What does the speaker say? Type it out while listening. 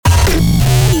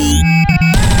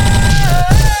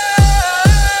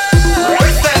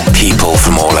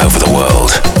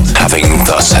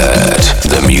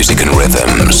music and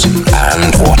rhythms,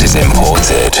 and what is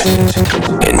imported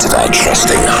into their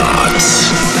trusting hearts.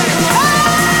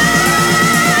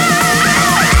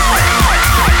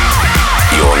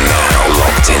 You're now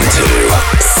locked into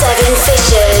Seven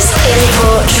Fishers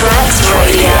Import Tracks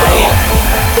Radio.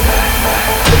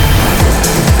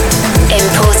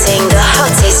 Importing the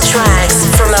hottest tracks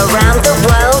from around the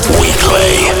world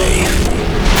weekly.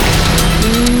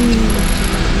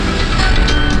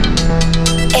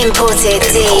 Import it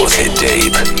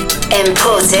deep.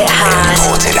 Import it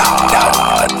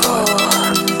hard.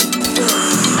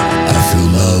 I feel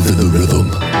love in the rhythm.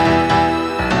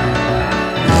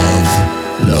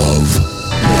 Love.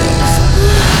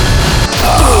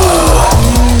 Oh,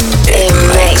 it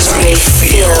makes me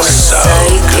feel so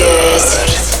good.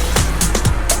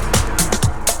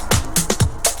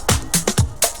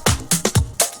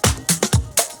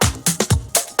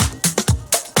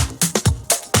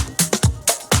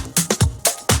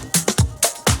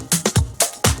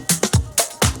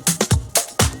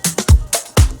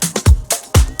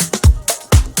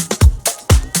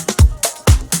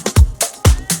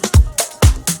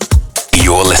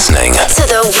 Listening to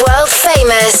the world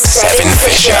famous Seven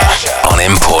Fisher on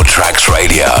Import Tracks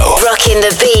Radio. Rocking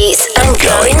the beats and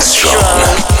going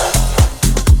strong.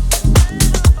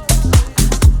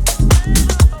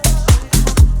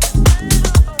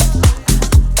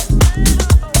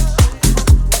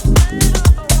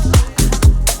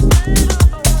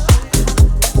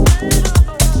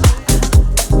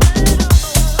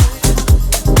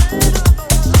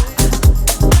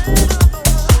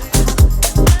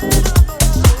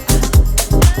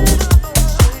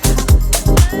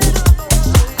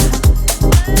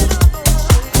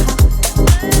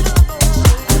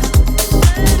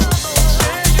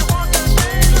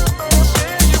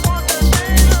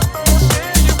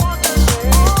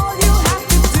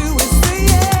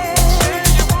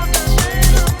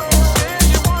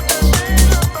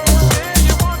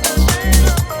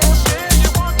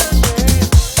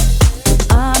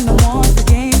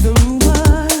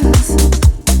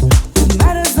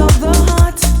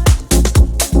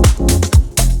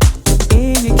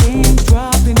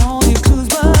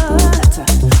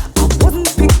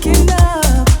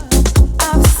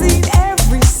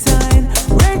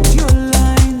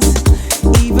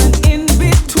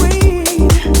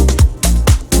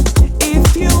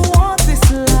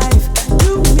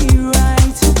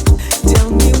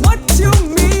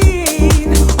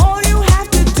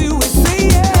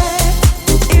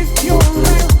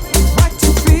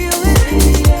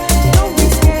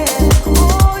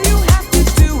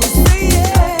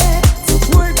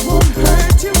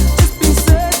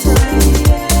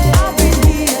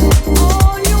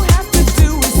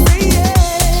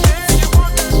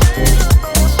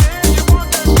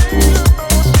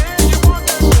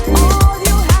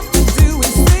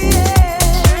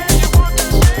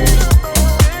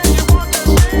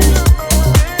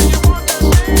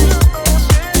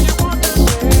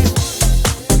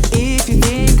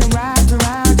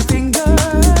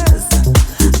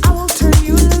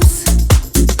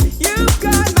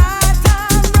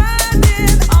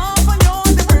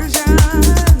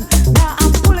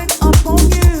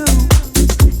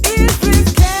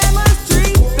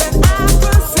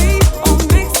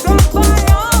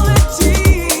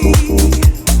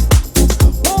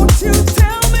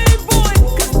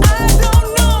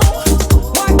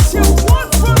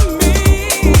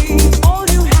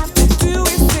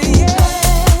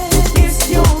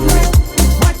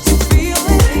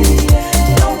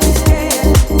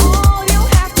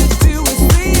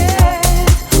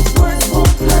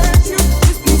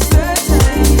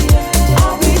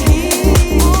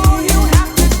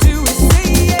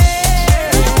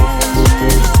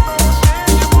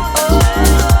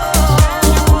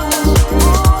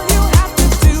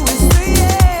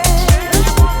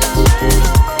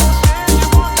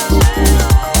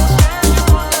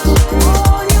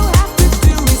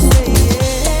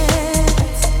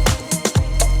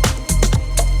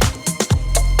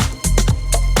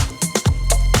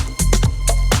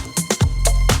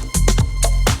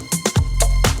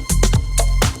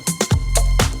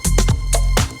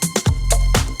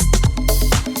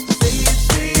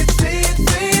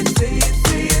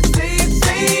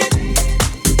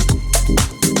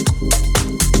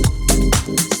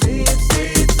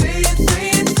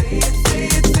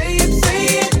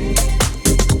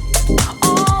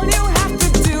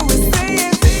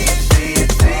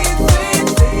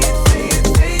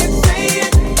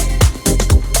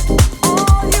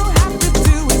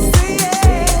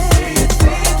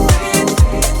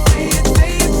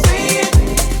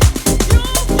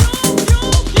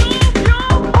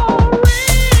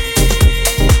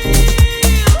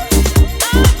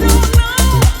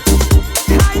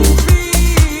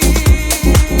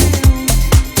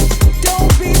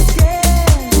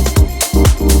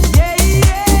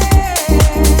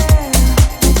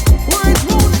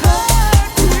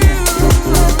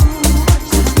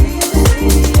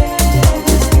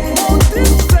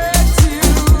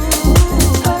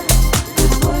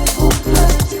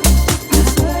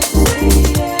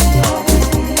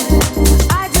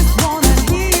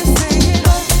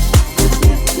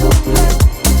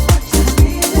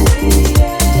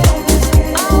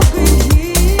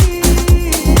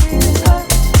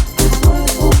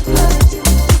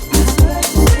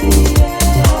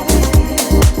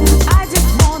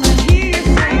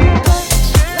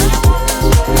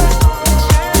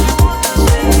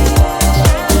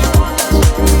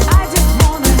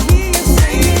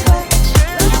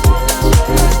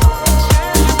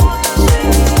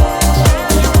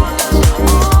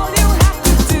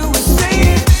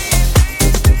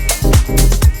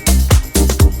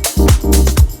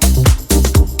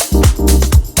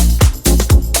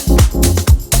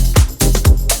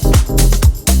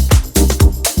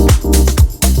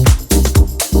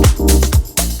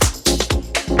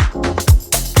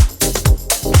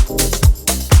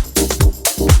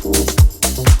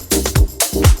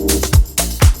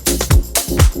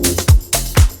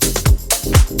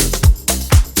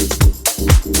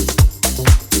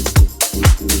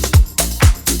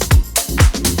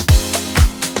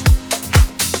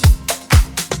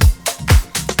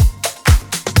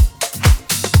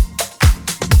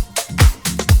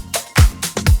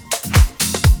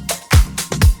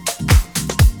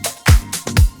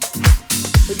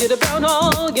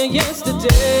 about all your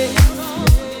yesterday.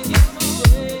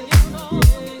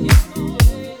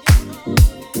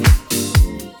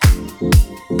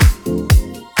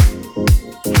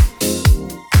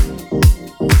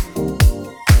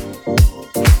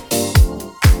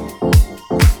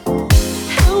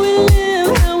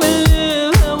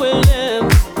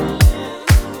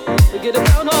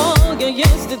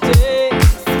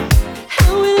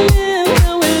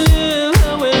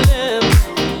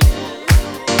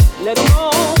 Let them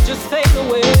all just fade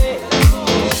away.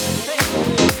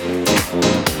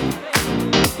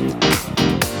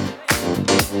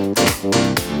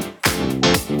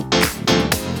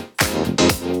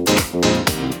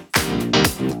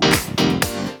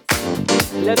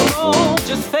 Let them all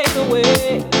just fade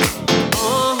away.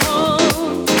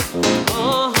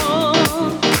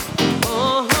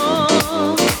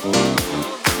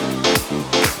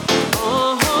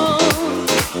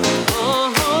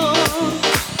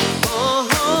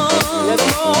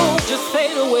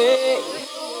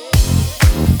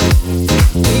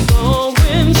 We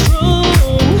going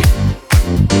strong,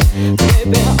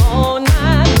 baby, all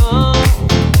night long.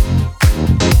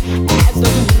 As the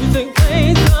music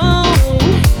plays on,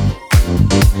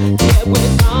 yeah,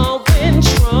 we're going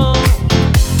strong.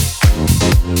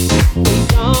 We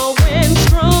going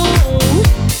strong,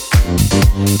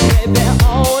 baby,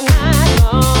 all night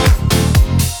long.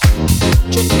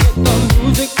 Just let the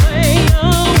music play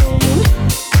on.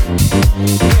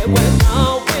 Yeah, we're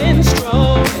going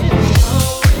strong.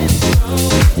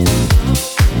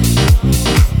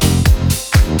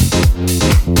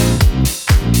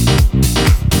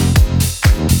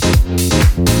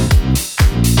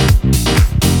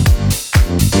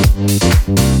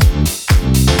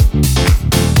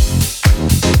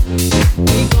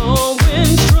 We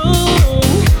going strong.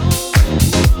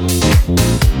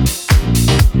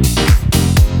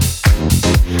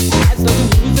 As the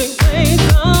music plays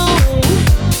on.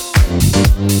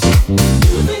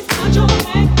 Music's got your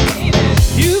back, baby.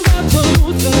 You got to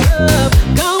loosen up.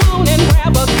 Go on and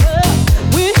grab a cup.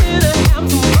 We're here to have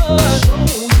some fun. Show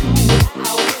you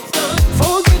how it's done.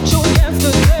 Forget your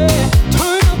yesterday.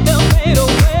 Turn up the fade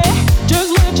away. Just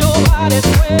let your body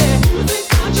sway. Music's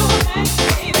got your back,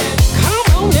 baby. Come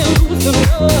on and loosen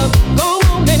up. Go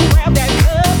on and grab that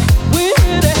cup. We're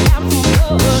here to have some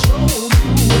fun. Show you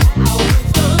how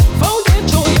it's done. Forget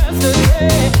your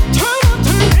yesterday. Turn up,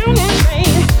 turn down that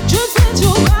chain. Just let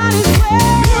your body sway.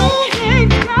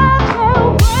 Music's got your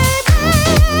baby.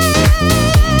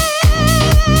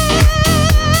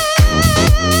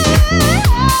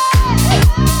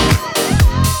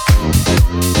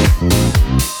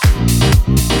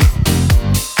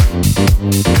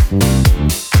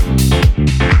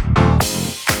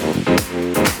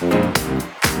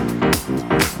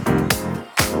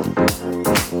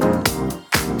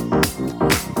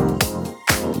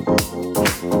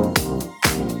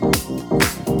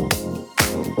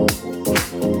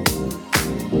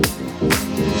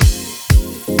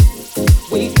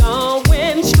 We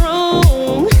going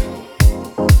strong,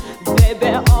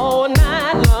 baby, all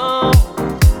night long.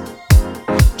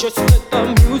 Just let the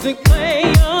music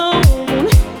play on.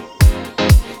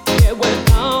 Yeah, we're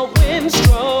going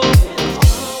strong.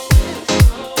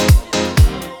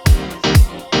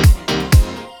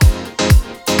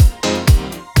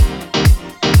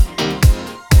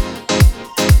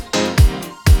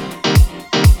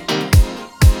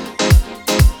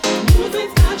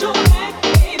 Music's got your back,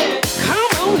 baby.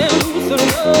 Come on and loosen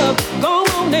up. Go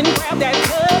on and grab that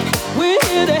cup. We're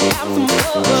here to have some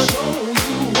fun. Show you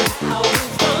how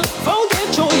it's done. Forget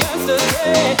your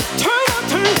yesterday. Turn up,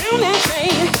 turn down that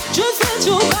chain. Just let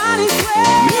your body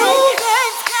sway.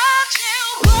 Music's got you,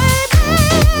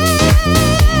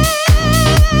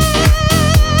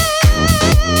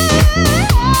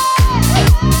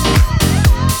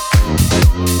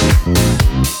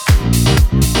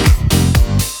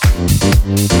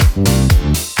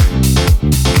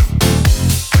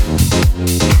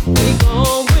 we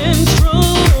going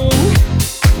strong.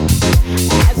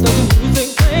 As the music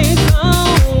plays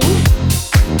on,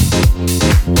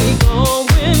 we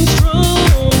going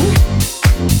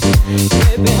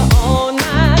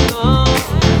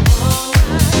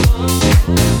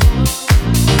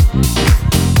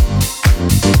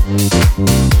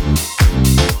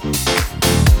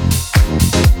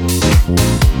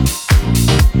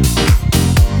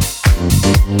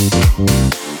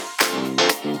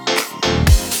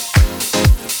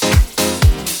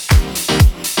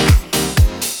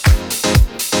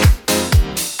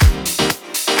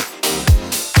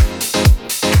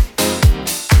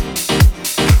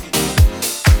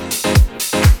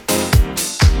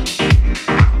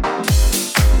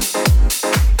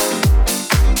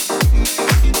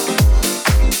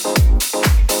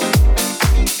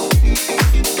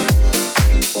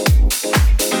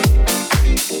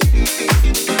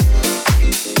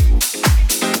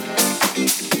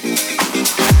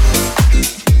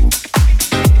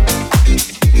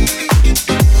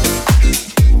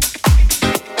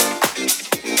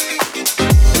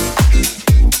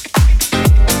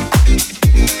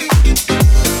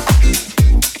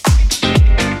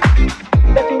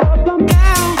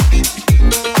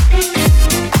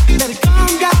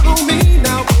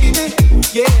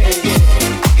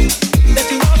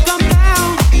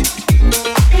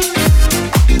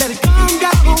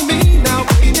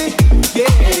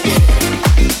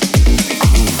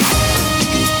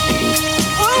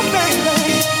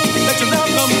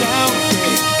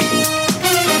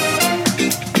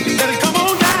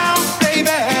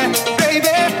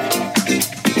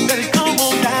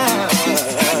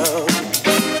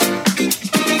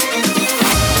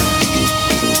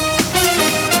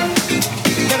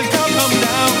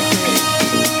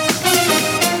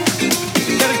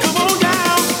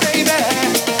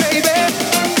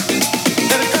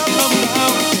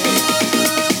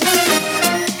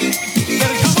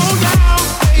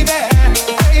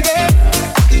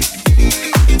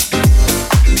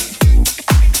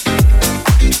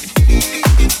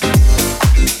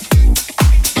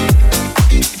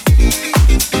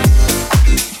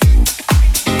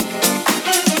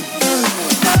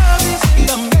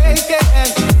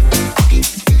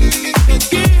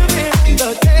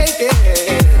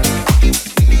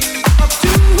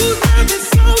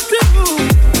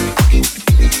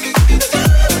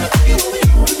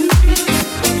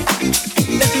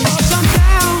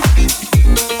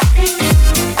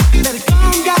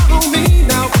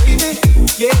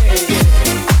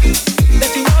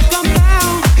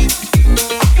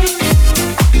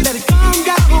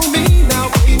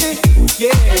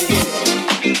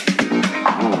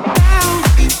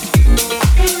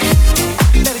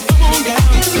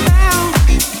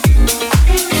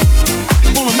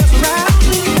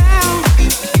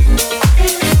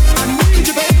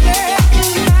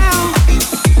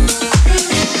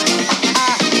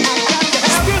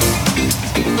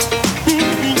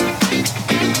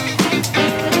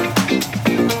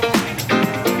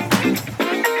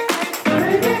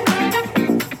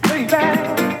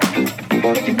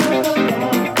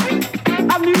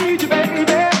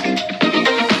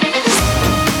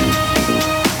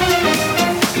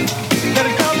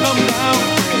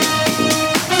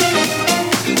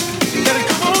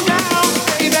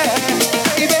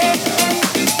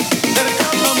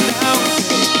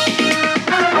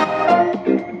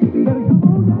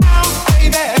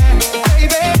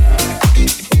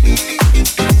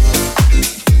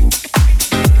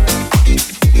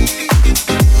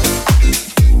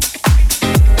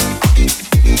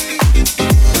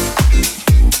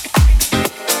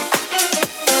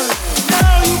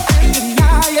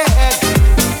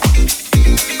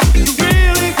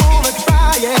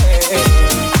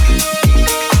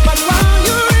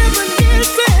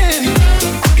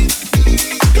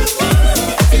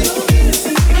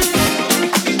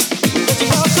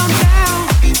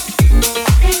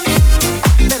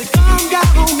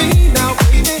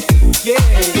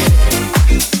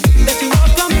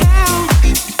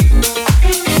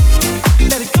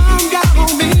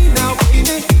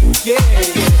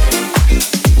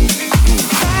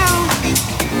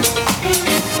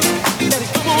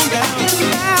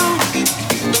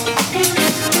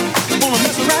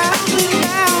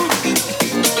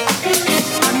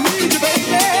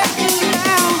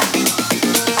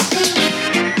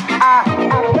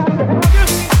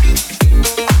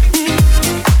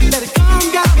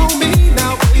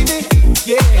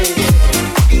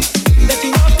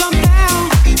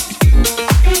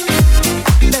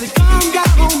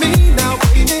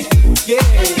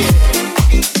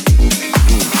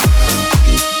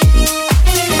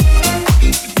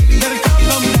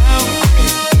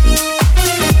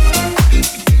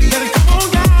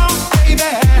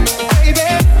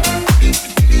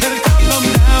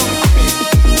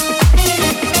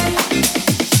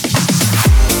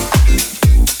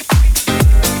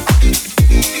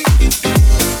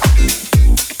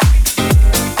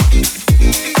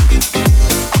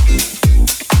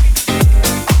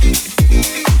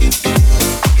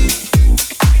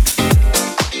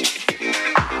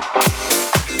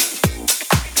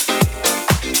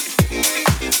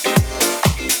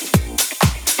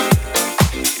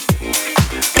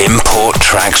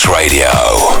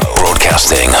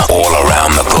bouncing all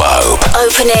around the globe.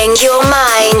 Opening your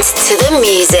mind to the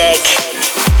music.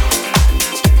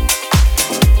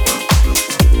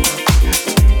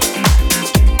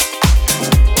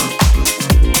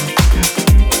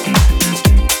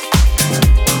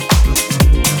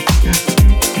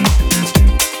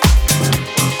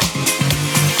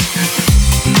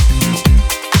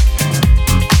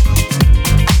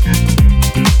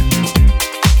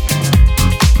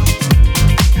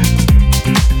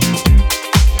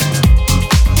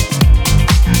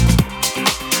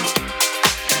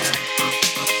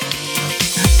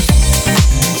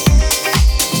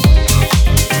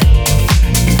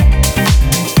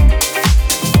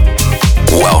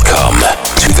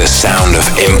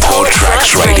 Import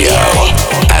Tracks Radio.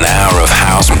 An hour of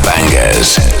house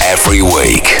bangers every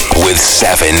week with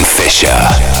Seven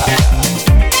Fisher.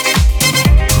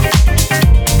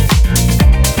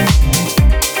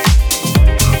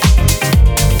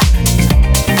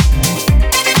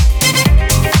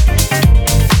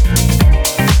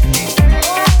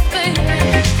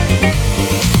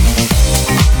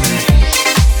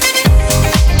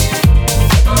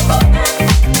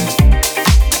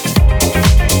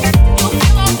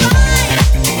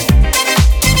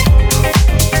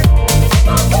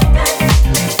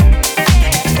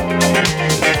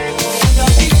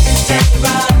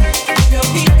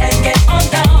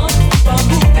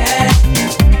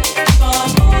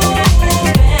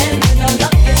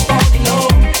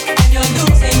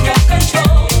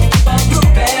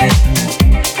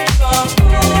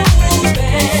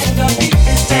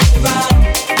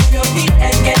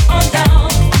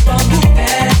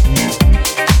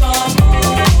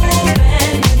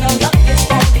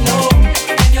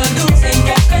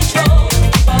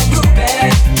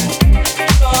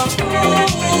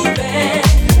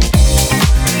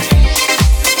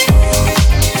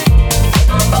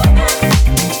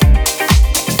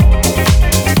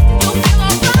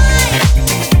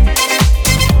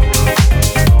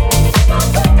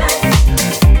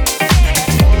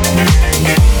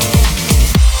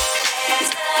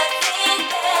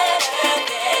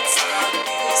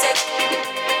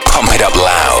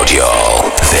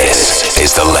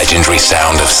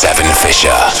 Seven Fisher.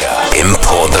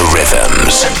 Import the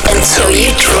rhythms until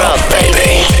you drop,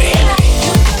 baby.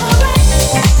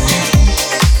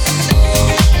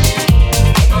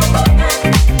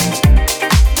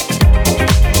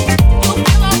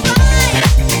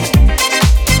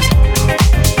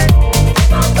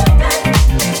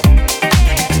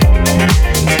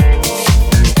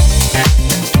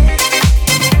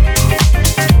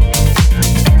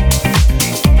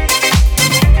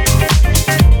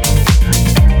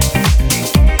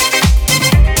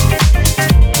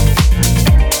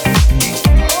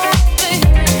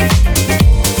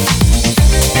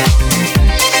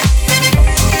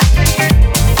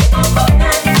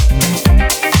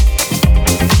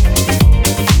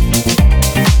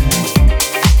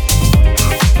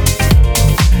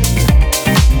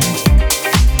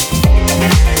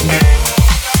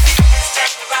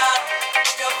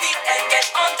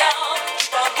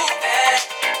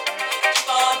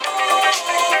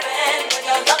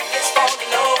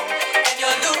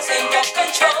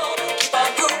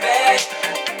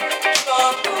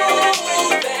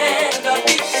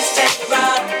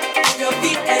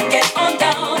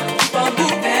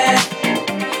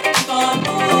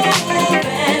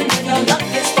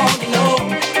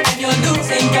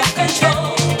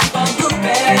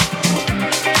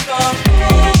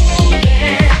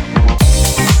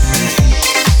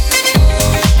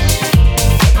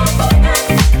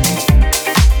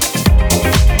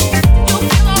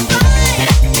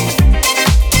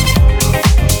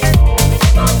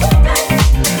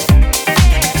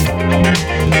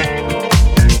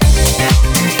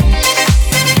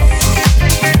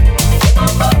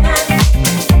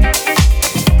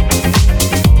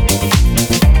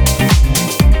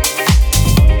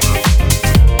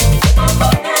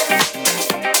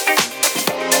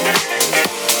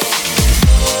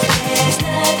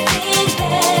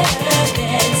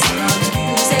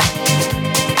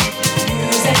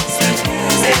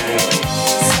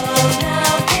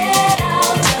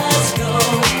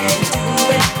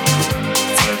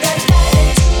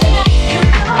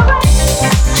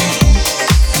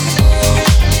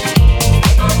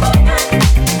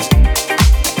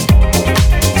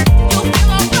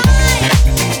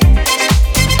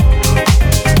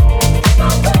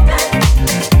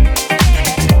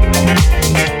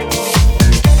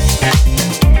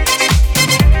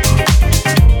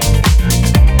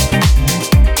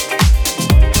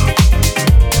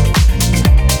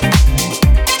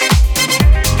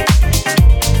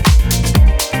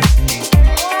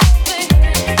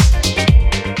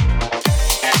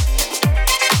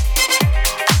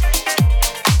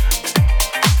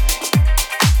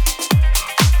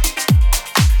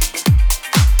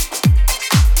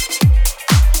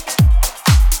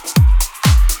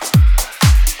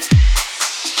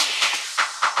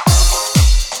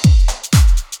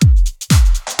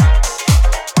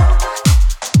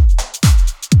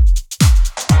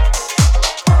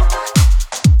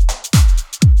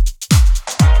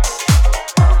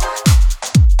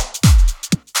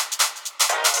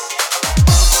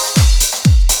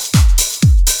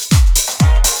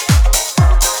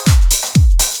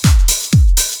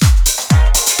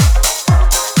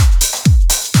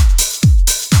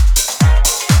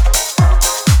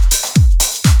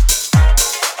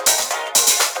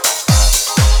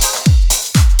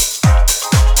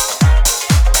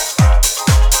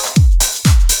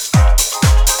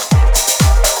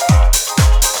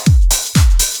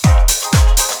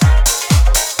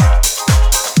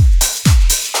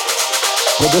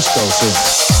 The disco scene.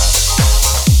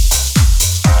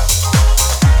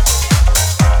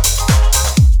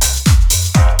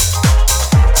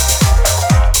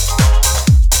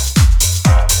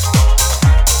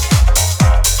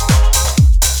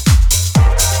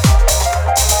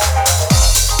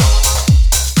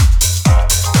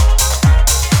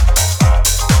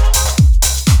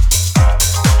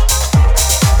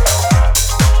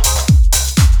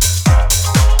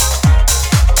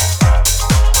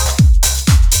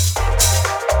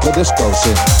 The disco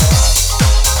scene.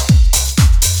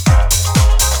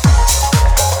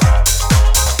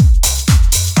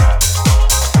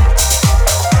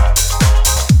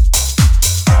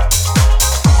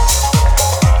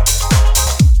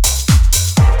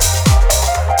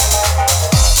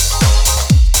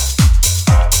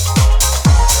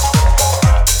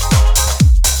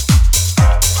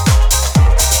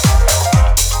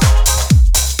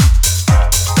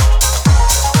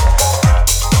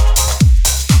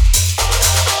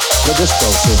 The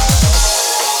disco scene.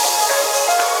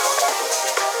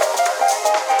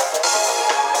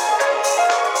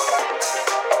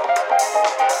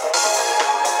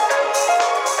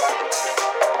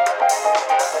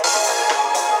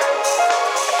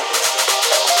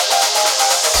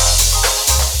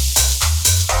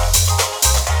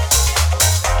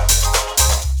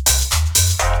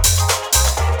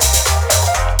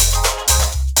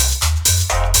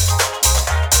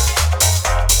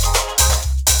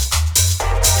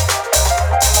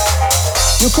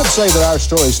 You could say that our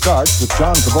story starts with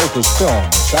John Travolta's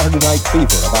film, Saturday Night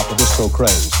Fever, about the disco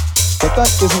craze. But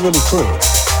that isn't really true.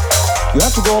 You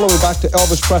have to go all the way back to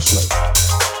Elvis Presley,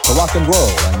 to rock and roll,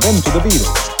 and then to the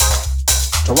Beatles.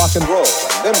 To rock and roll,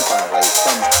 and then finally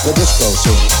comes the disco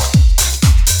scene.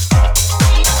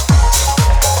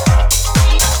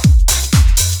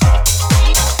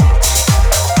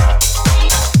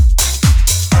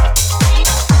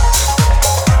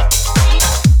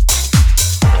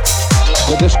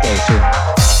 The disco scene.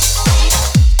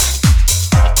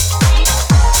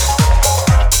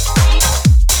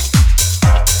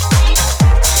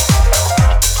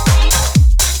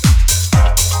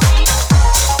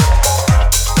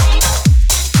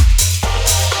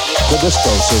 The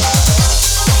disco scene.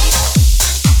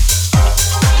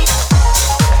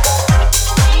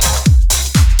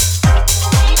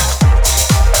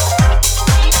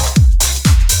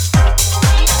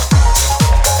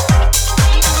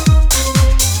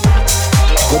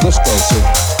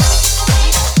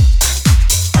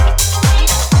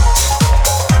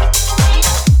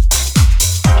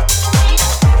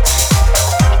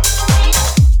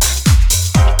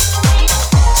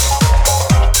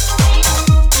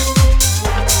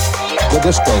 The disco scene. The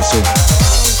disco scene.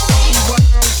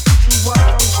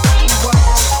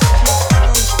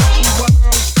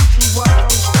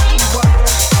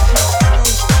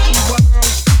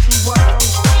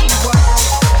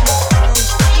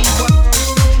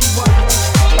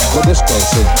 The disco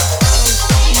scene.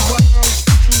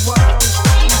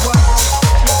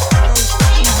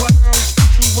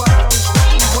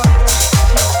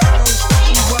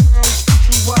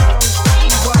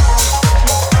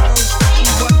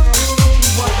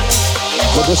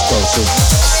 The disco scene.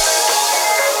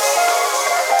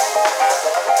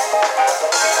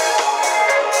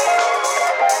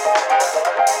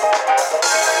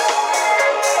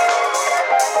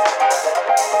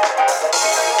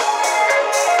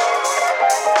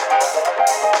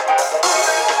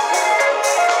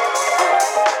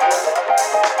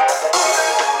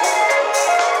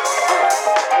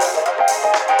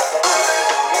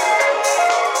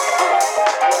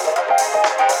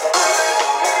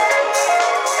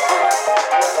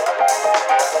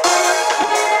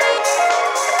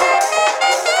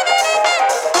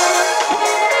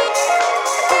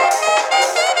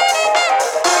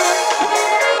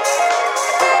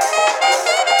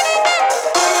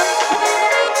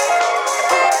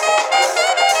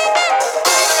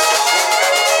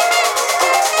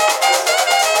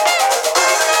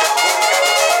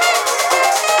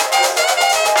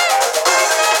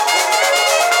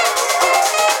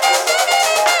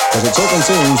 As it certainly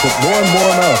seems that more and more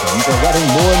Americans are getting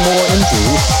more and more into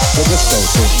the disco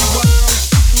scene.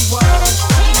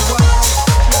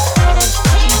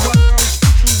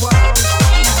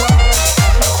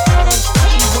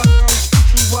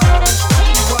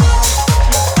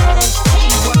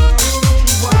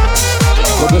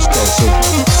 The disco scene.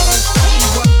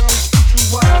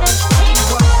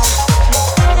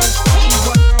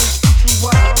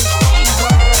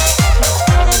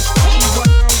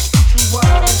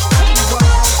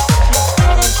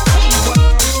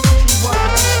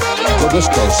 The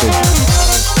disco scene.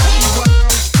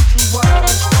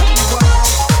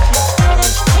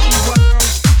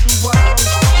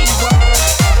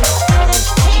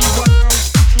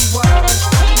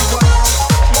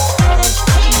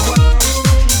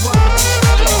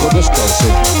 disco,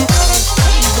 see.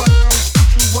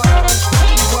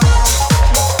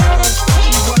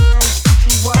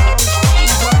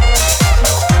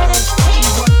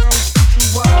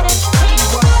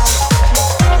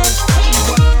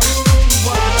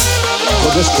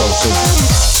 Disco,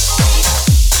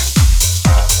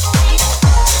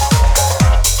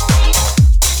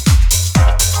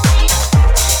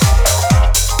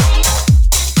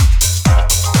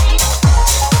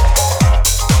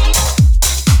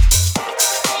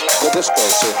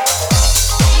 see.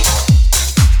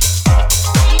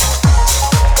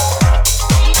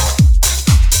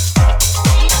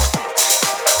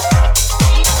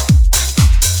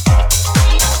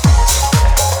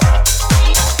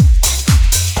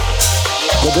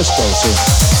 Disco,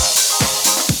 see.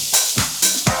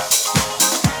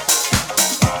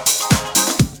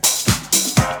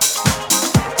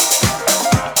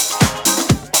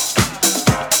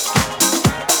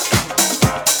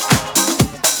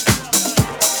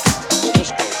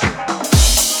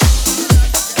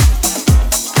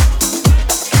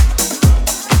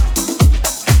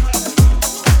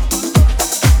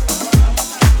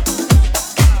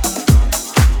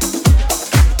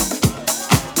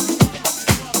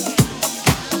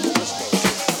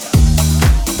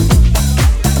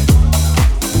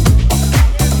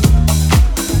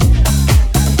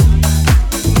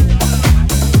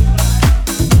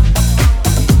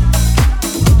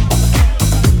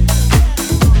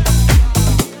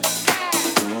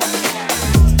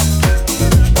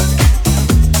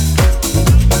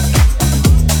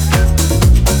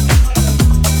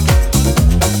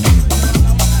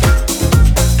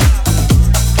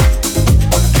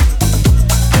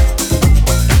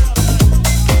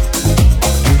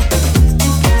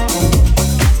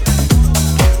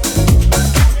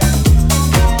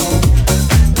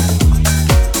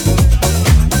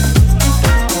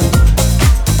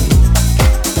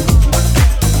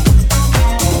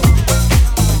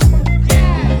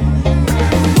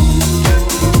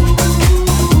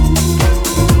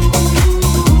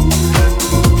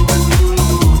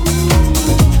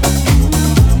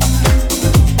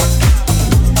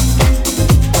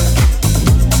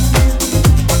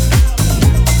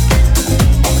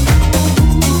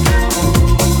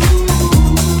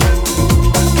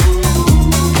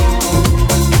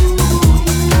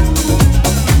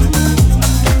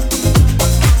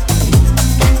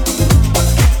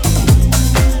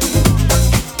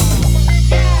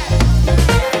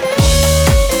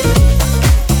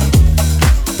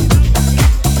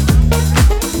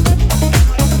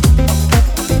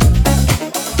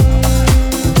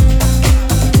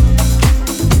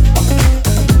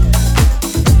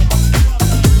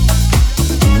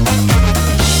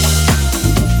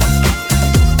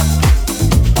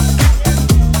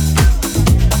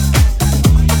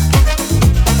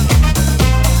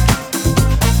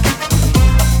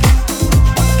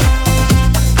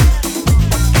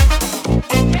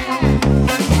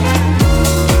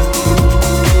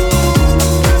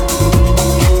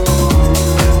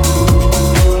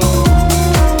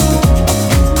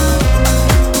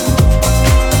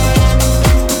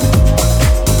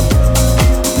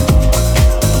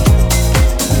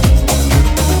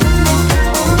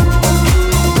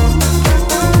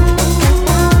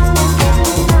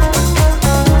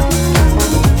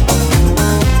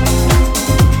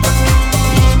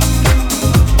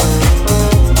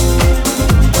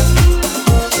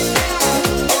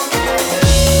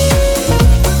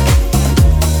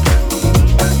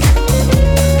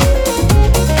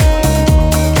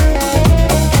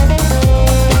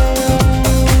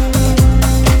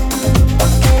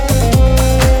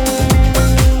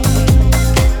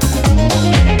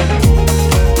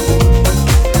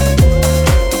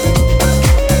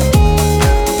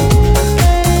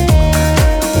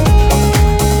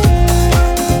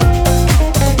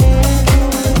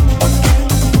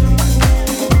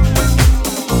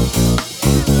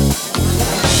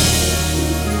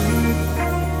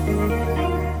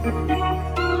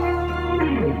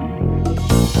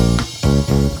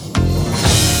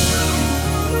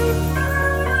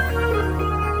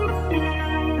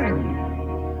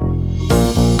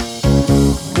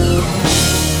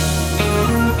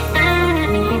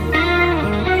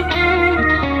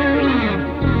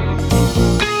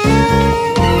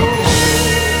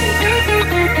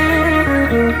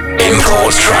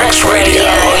 Tracks Radio.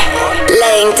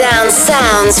 Laying down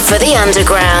sounds for the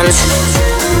underground.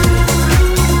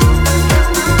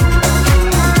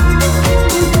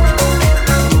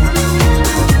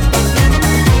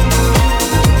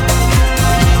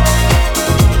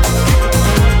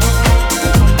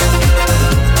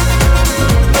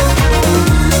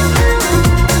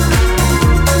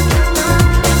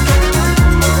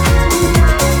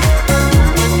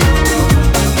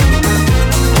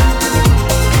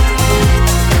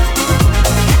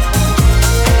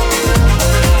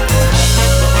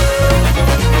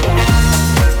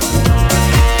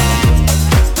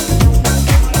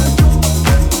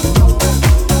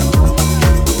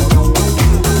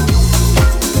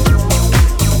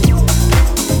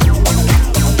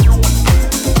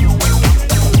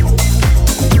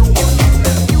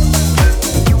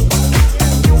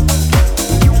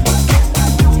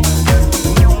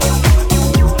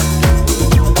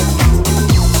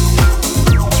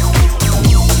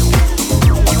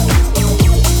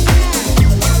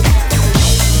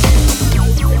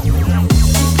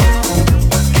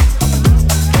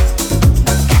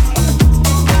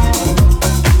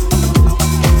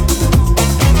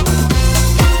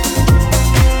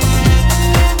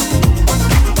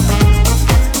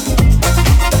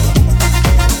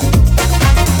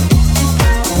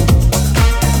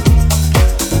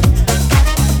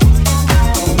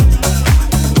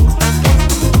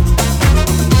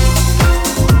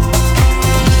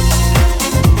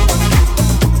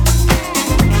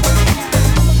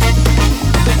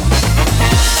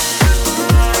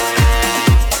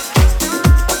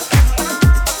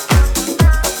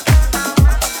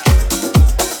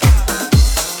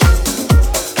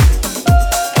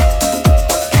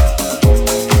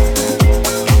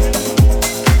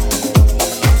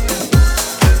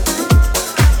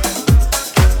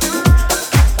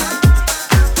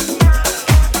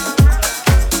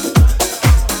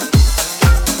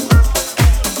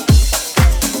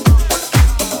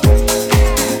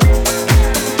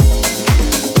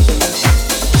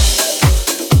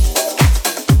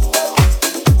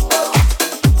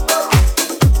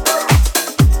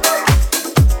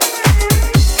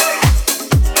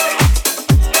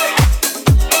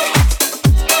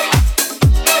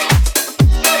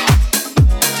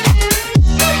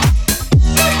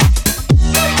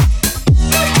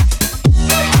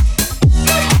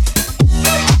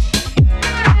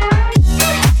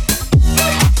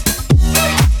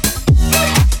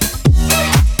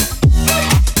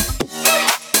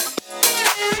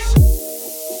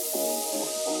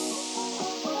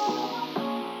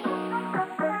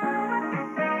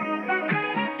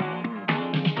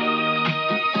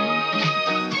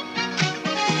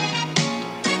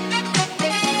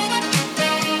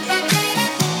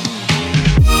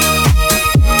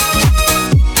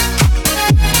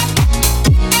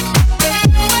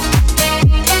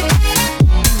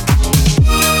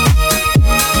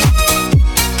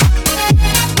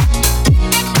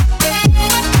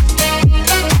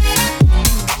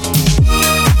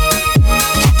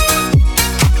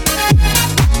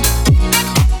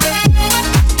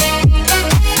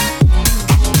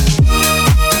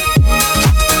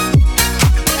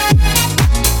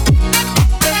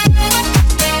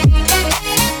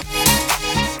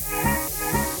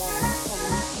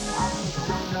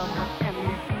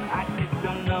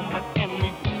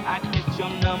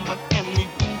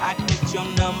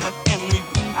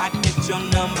 I get your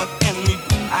number, and we,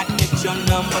 I get your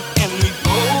number, and we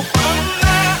go from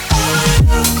there.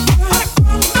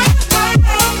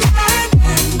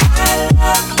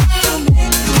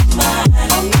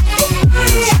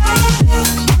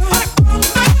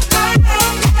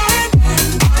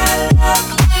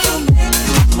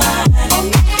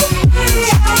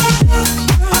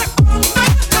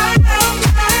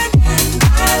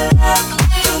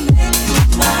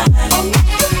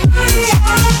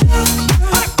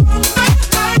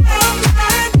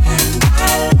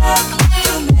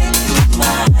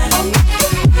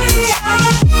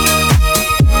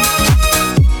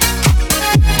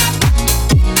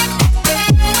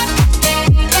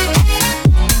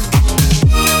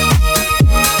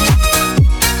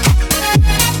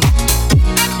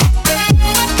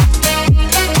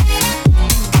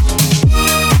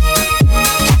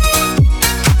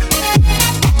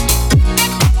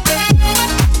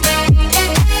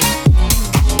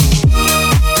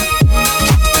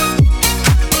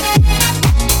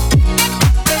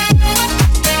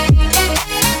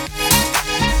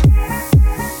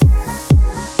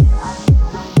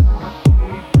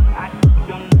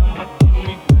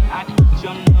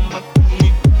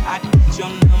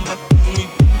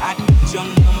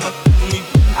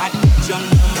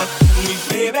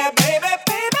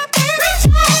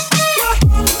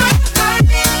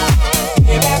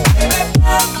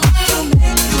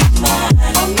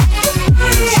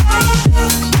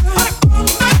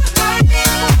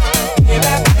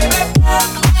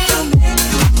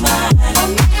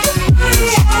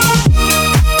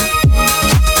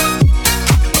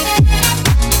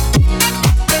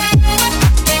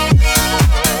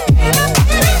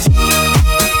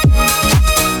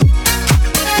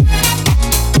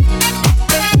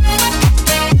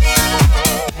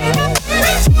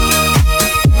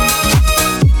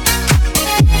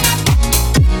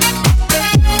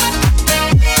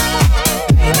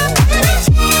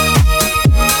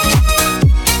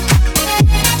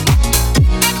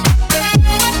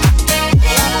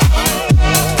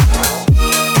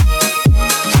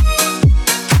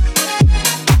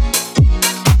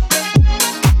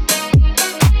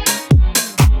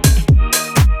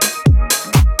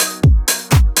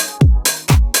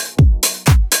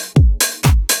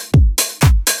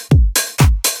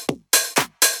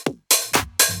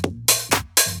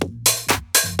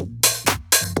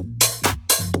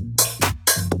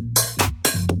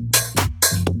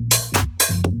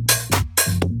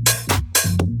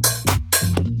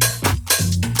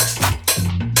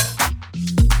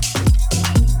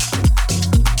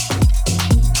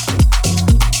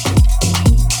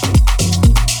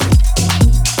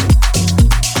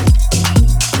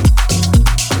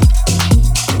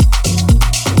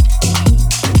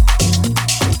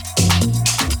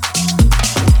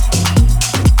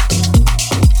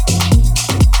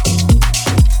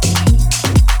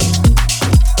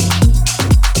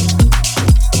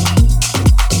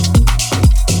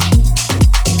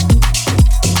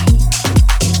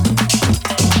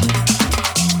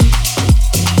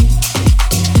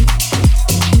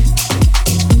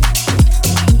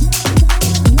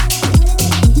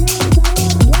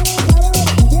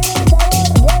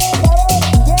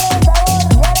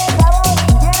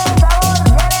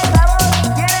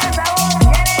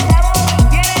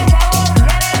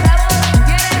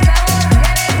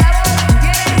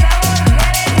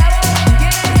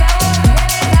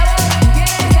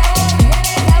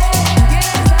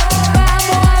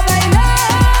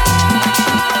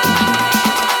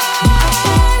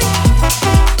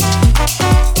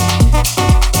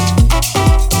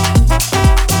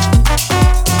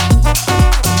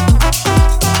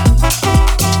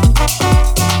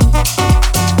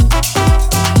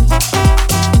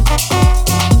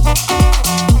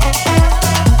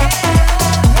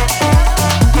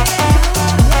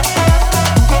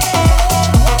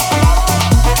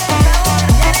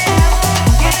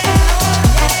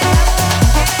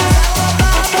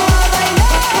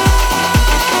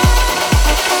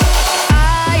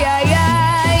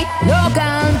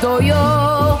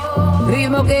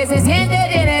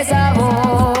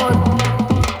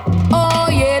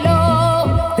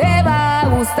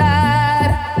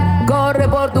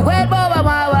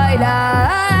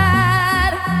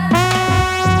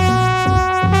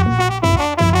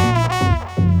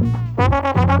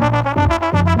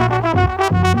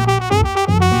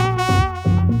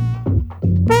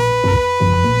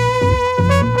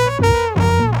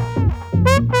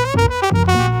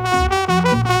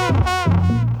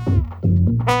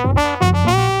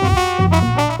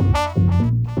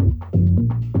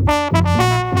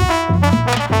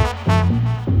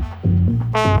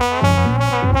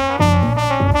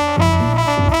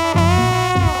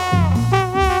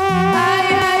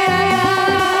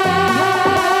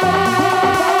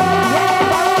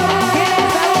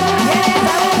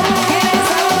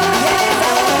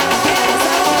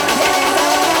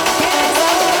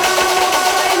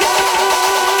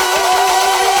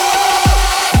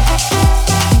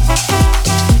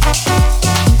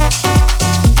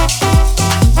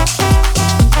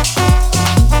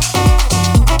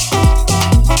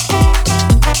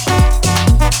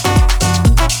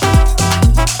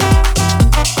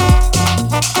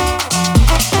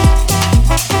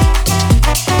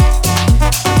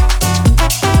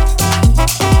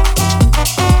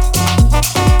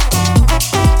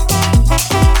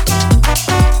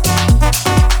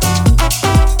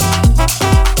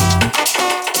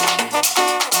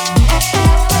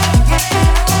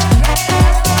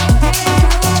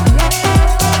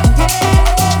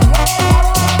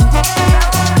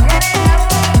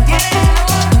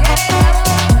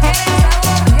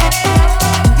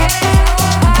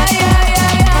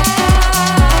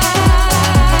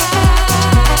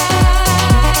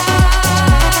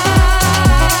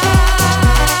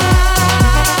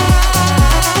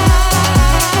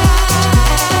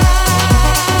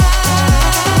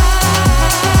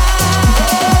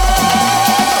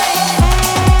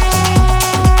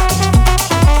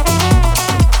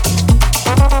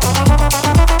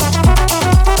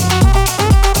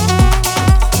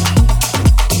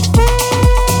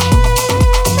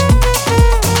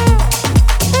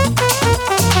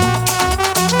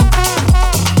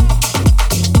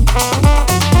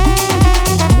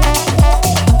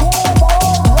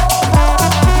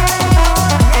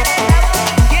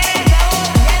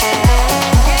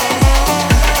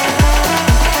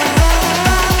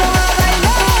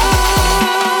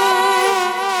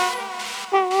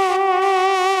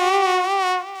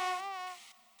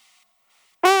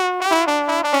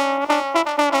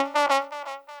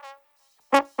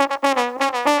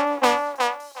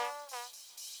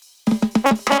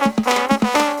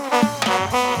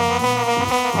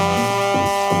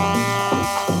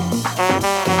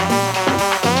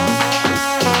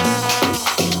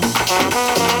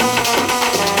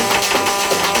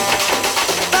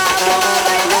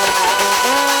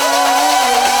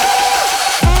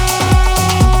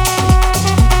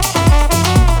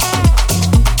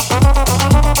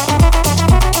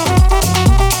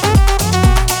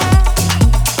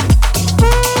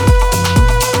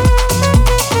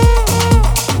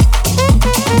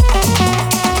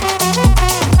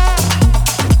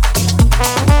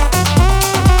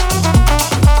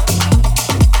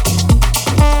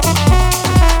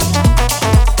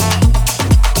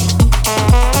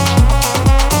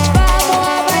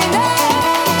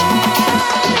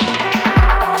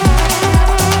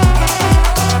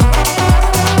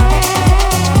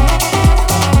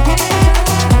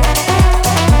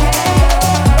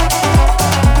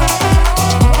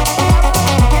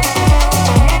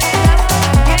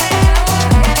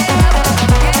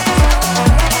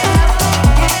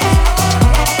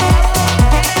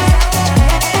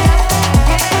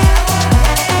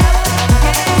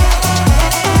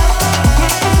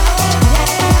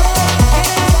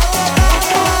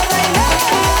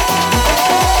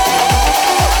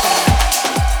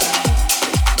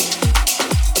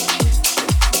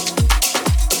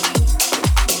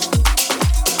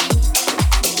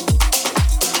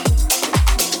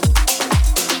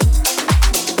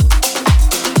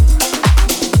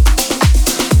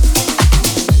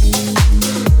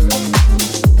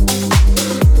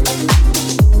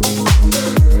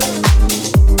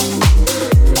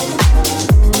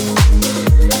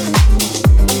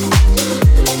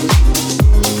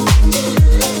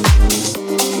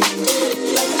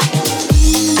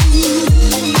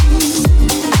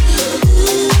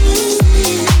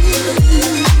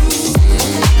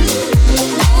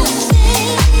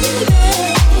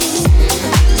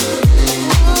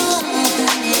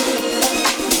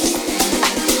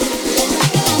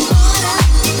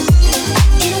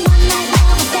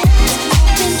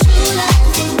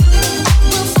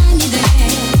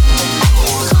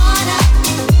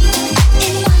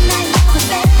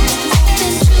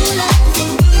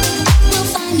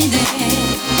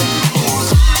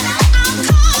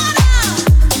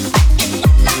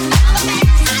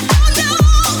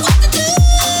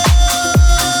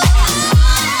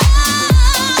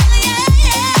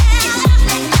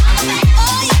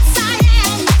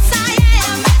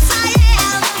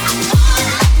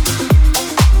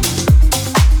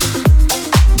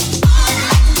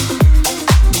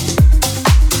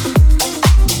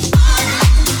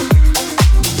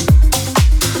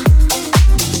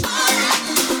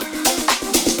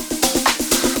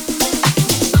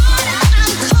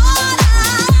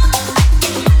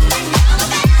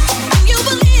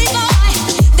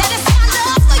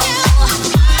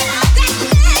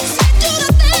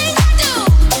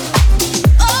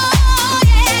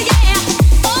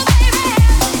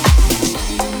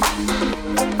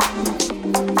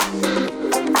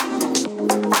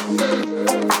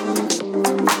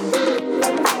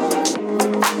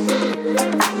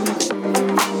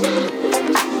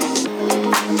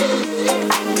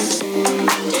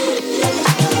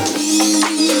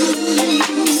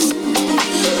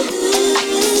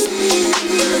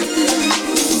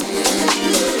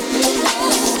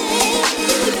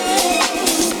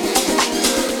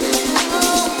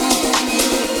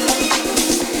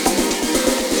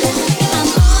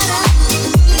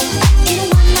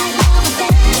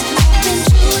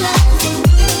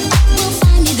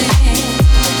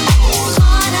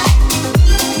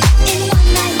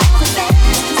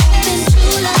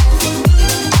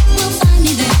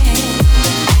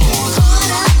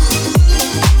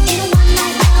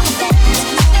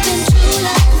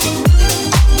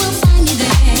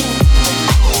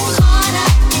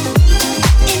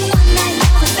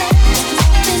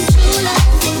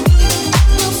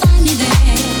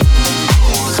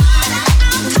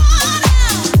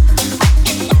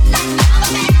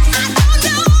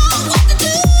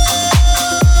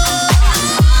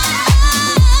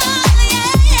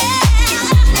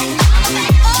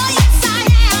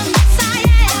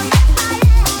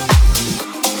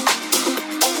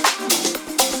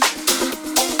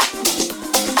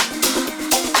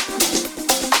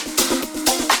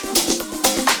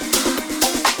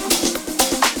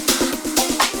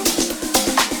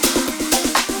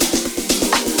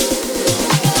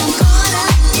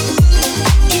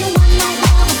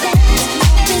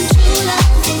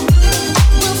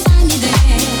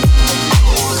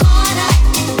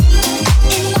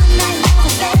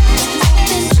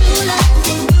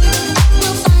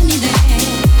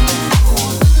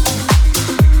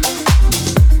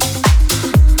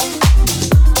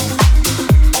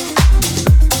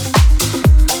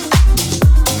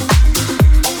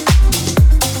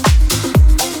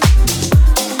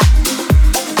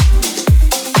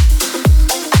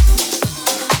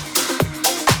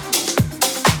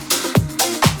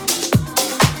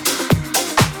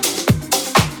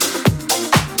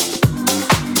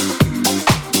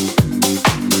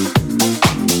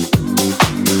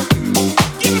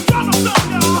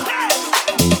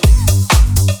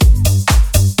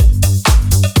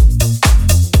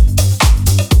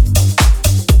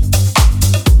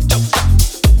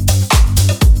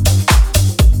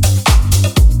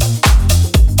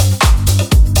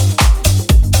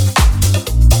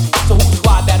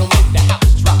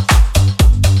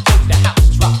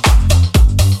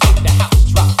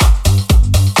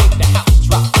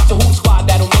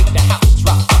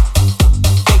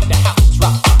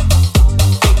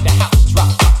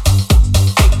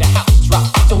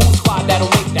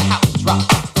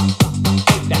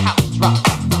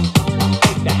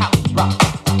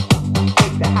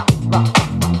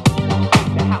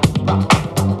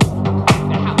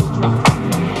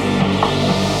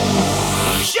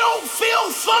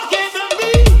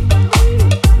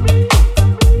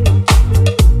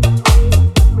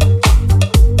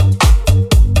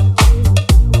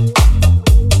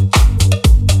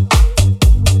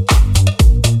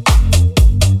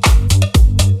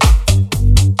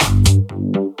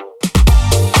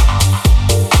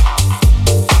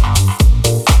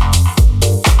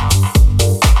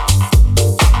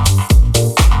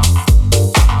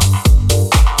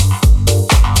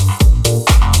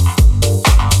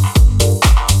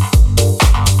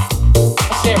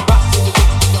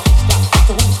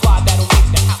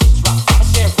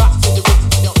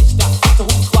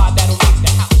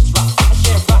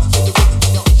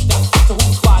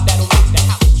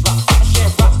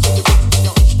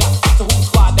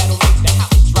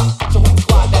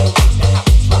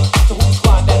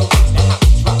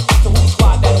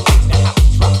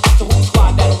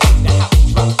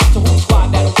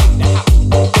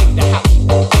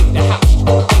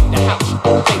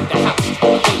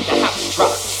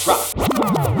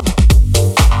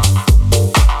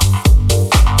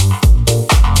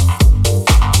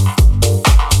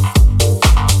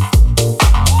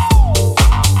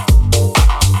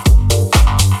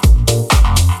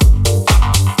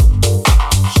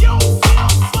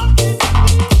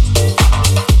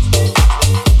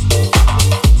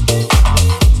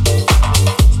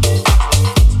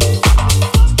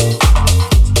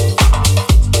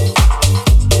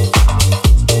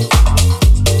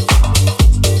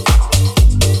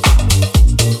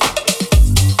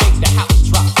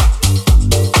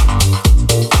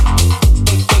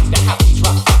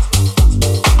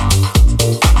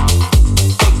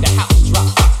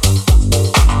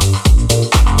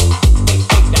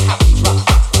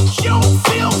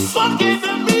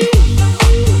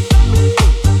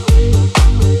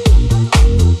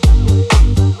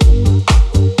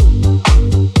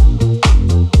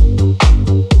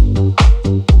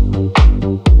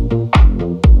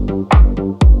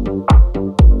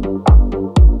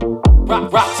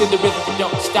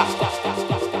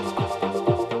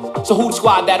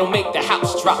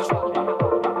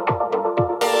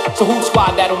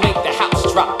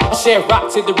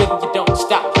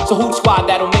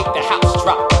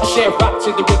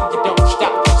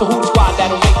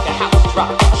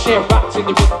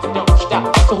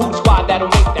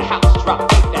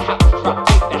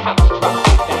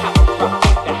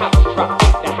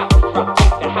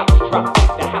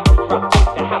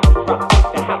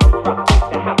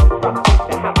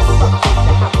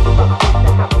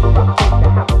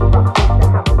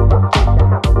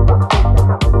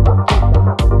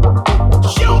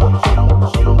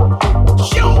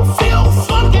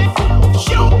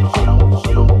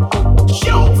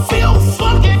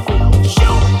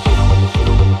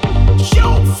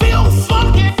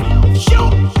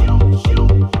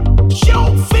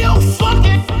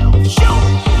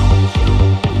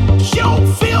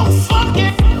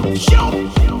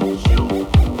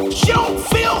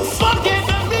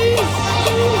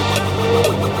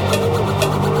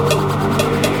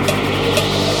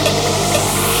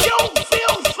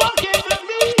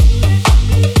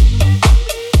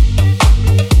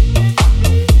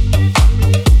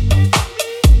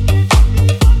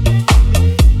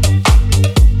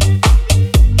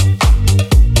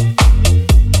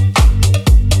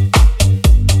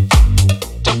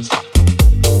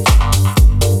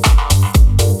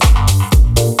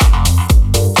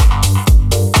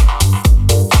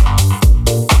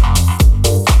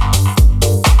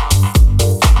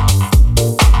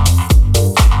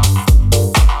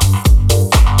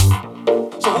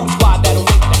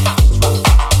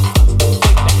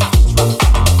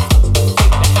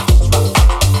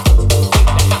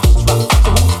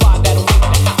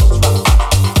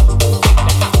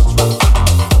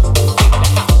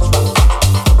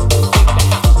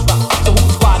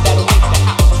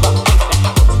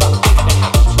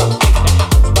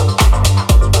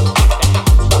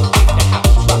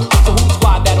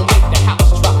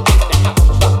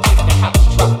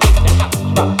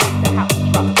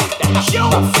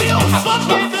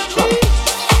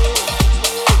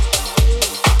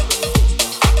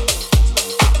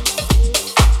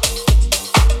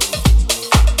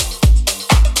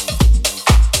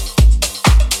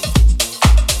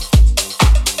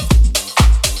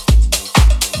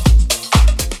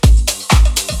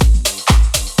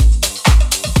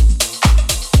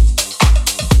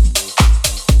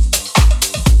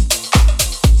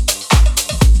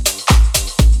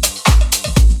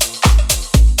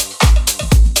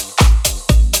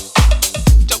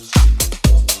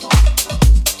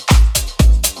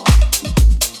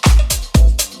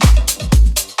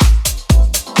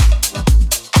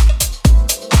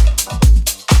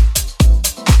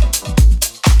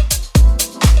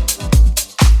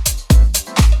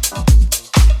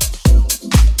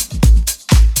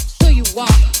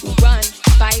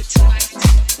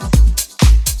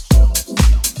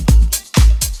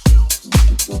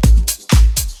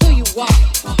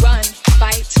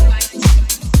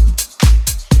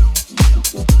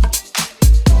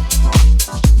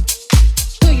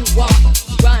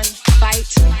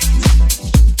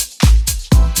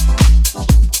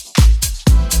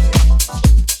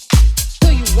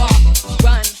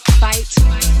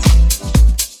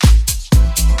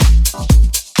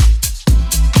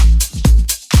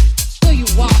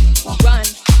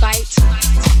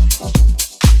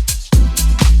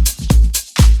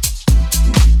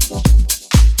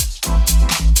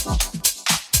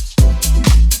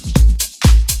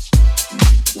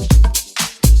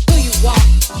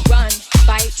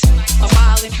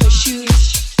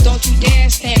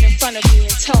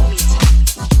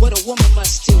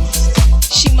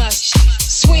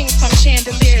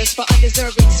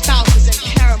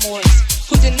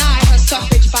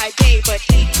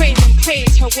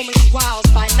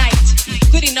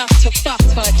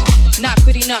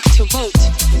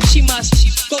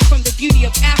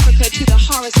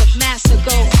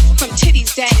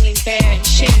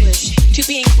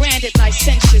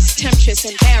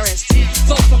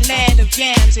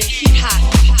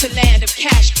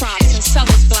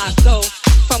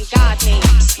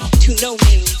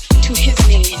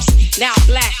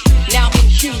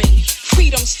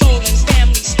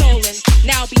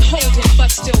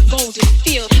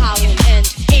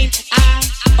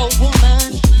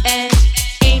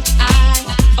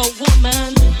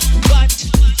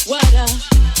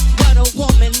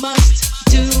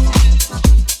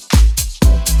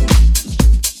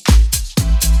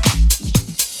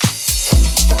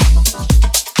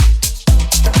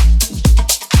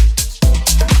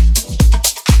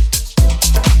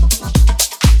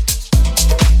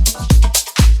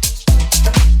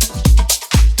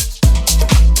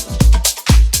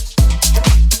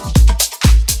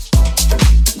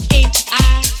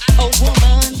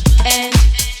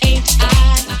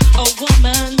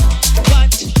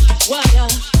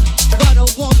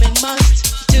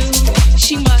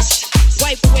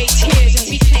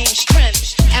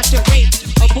 After rape,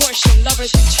 abortion,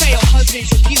 lovers betrayal, husbands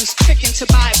abuse, tricking to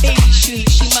buy baby shoes,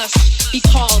 she must be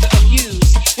called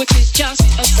amused, which is just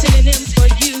a synonym for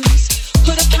use.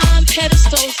 Put upon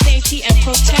pedestals, dainty and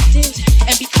protected,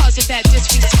 and because of that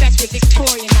disrespected,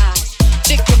 Victorianized,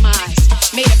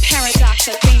 victimized, made a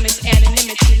paradox of famous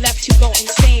anonymity, left to go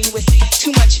insane with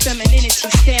too much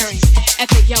femininity, staring at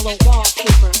the yellow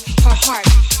wallpaper, her heart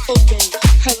open,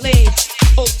 her legs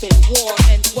open, warm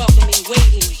and welcoming,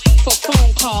 waiting for phone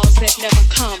calls that never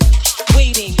come,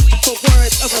 waiting for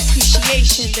words of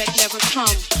appreciation that never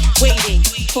come, waiting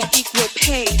for equal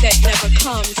pay that never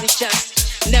comes, it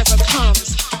just never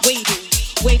comes, waiting,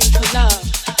 waiting for love,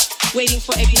 waiting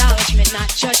for acknowledgement, not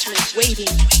judgment,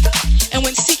 waiting. And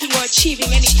when seeking or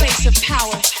achieving any place of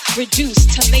power,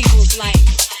 reduced to labels like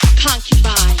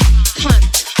concubine,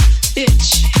 cunt,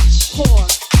 bitch, whore,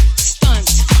 stunt,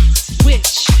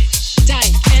 witch,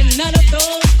 dyke. And none of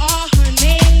those are her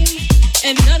name,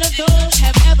 and none of those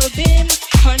have ever been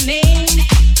her name,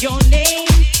 your name,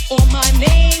 or my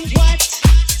name.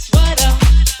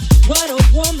 What a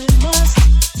woman must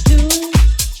do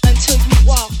until you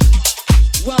walk,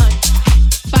 run,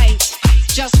 fight,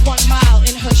 just 1 mile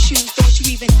in her shoes. Don't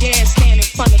you even dare stand in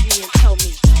front of me and tell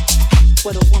me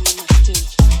what a woman must do.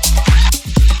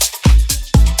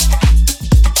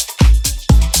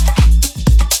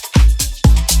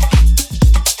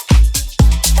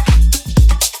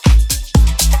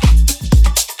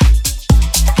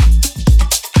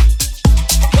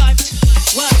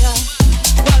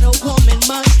 What a woman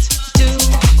must do.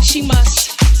 She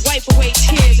must wipe away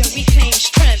tears and reclaim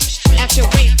strength. After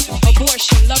rape,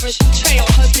 abortion, lovers betrayal,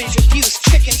 husbands abuse,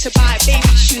 tricking to buy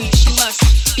baby shoes, she must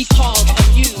be called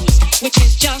amused, which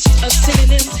is just a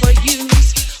synonym for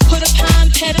use. Put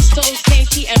upon pedestals,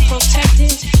 dainty and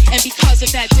protected, and because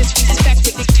of that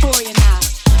disrespected,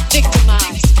 Victorianized,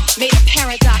 victimized, made a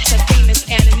paradox of famous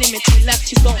anonymity, left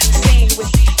to go insane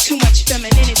with too much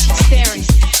femininity, staring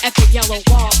at the yellow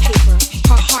wallpaper,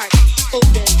 her heart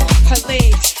open, her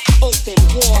legs open,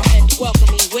 warm and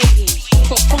welcoming, waiting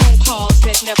for phone calls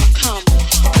that never come,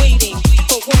 waiting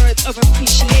for words of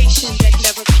appreciation that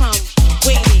never come,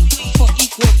 waiting for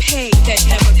equal pay that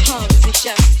never comes, it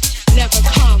just never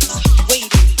comes,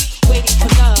 waiting, waiting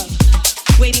for love,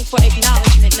 waiting for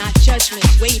acknowledgement, not judgment,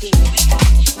 waiting.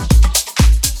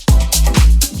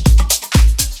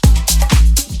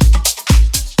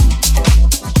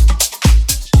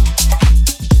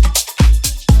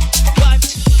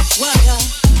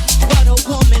 What a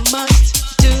woman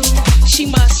must do. She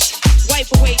must wipe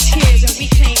away tears and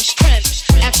reclaim strength.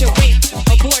 After rape,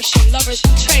 abortion, lovers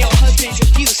betrayal, husbands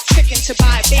abuse, tricking to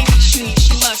buy baby shoes,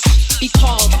 she must be